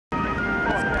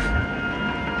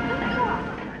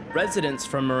Residents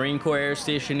from Marine Corps Air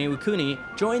Station Iwakuni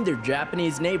joined their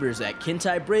Japanese neighbors at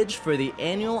Kintai Bridge for the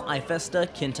annual I-Festa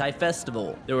Kintai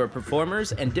Festival. There were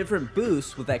performers and different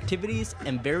booths with activities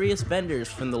and various vendors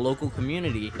from the local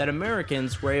community that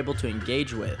Americans were able to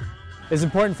engage with. It's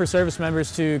important for service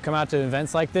members to come out to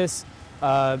events like this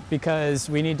because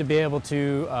we need to be able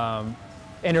to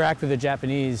interact with the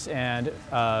Japanese and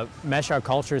mesh our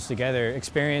cultures together,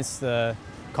 experience the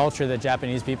culture that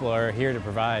Japanese people are here to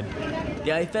provide.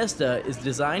 The I-Festa is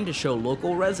designed to show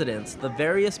local residents the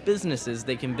various businesses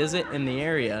they can visit in the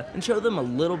area and show them a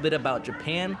little bit about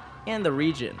Japan and the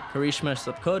region. Karishma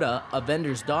Sapkota, a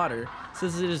vendor's daughter,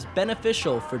 says it is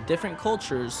beneficial for different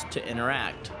cultures to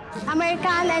interact.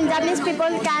 American and Japanese people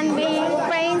can be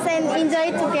friends and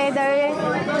enjoy together.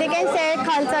 They can share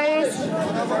cultures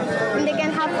and they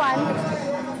can have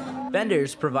fun.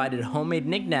 Vendors provided homemade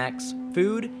knickknacks,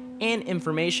 food, and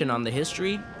information on the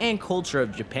history and culture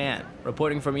of Japan.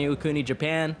 Reporting from Iwakuni,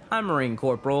 Japan, I'm Marine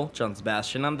Corporal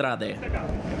JonSebastian Andrade.